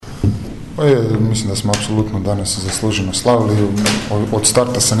Mislim da smo apsolutno danas zasluženo slavili. Od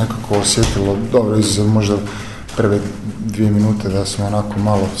starta se nekako osjetilo, dobro, izuzev možda prve 2 minute da smo onako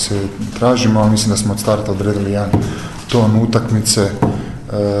malo se tražimo, ali mislim da smo od starta odredili jedan ton utakmice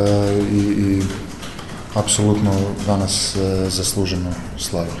i apsolutno danas zasluženo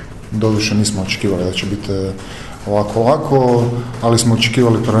slavili. Doduše nismo očekivali da će biti ovako, ali smo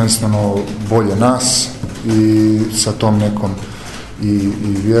očekivali prvenstveno bolje nas i sa tom nekom i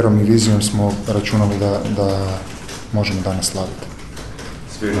vjerom i vizijom smo računali da možemo danas slaviti.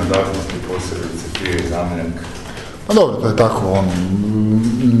 Svi nadahnuti, posebice ti zamjenik. Pa dobro, to je tako,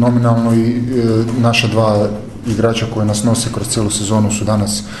 nominalno i naša 2 igrača koji nas nose kroz cijelu sezonu su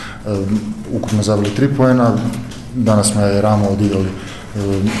danas ukupno zabili 3 poena, danas smo je ramo odigrali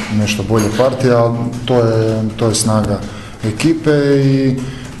nešto bolje partije, ali to je snaga ekipe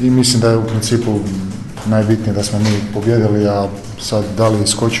i mislim da je u principu najbitnije da smo mi pobjedili, a sad da li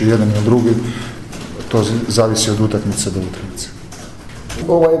iskoči jedan ili drugi, to zavisi od utakmice do utakmice.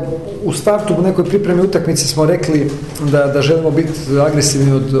 U startu u nekoj pripremi utakmice smo rekli da želimo biti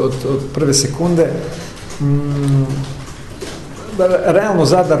agresivni od prve sekunde. Realno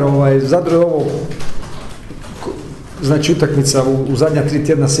Zadar je ovo, znači utakmica u zadnja 3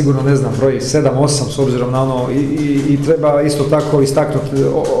 tjedna sigurno, ne znam, broj 7-8 s obzirom na ono i treba isto tako istaknuti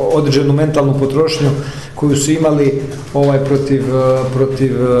određenu mentalnu potrošnju koju su imali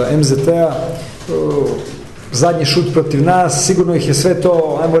protiv MZT-a. Zadnji šut protiv nas, sigurno ih je sve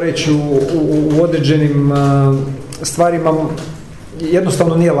to, ajmo reći, u određenim stvarima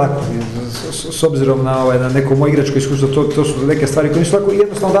jednostavno nije lako, s obzirom na neko moje igračko iskustvo, to su neke stvari koje nisu lako.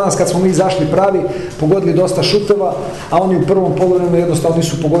 Jednostavno danas kad smo mi izašli pravi, pogodili dosta šuteva, a oni u prvom poluvremenu jednostavno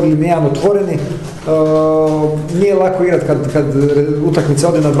nisu pogodili nijedan otvoreni. Nije lako igrati kad utakmica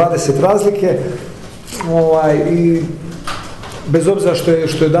ode na 20 razlike i bez obzira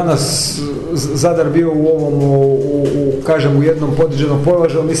što je danas Zadar bio u ovom, u jednom podređenom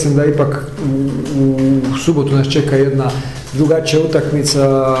položaju, mislim da ipak u subotu nas čeka jedna drugačija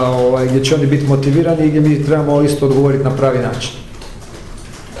utakmica gdje će oni biti motivirani i gdje mi trebamo isto odgovoriti na pravi način.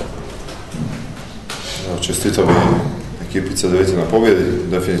 Čestito bi ekipi kkcedevite na pobjedi,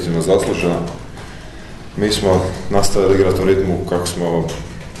 definitivno zaslužena. Mi smo nastavili igrati u ritmu kako smo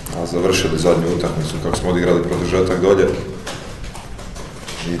završili zadnju utakmicu, kako smo odigrali produžetak dolje.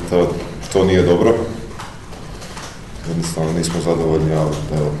 I to nije dobro. Jednostavno nismo zadovoljni, ali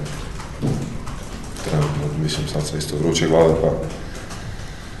trenutno, mislim, sad sam isto vruće glave,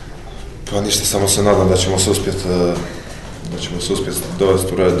 pa ništa, samo se nadam da ćemo se uspjeti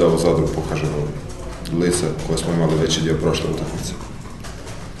dovesti u red da u Zadru pokažemo lice koje smo imali veći dio prošle utakmice.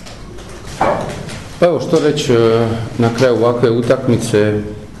 Pa evo što reći na kraju ovakve utakmice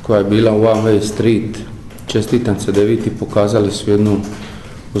koja je bila u One Way Street, čestitam kkcedeviti, pokazali su jednu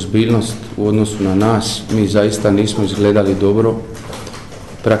ozbiljnost u odnosu na nas. Mi zaista nismo izgledali dobro,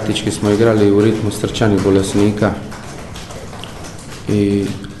 praktički smo igrali u ritmu strčanih bolesnika i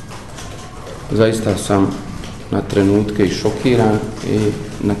zaista sam na trenutke i šokiran i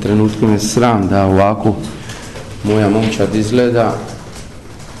na trenutke me sram da ovako moja momčad izgleda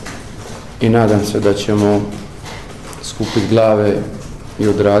i nadam se da ćemo skupiti glave i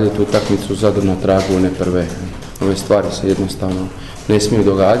odraditi utakmicu Zadar na tragu one prve. Ove stvari se jednostavno ne smiju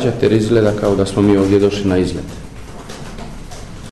događati jer izgleda kao da smo mi ovdje došli na izlet.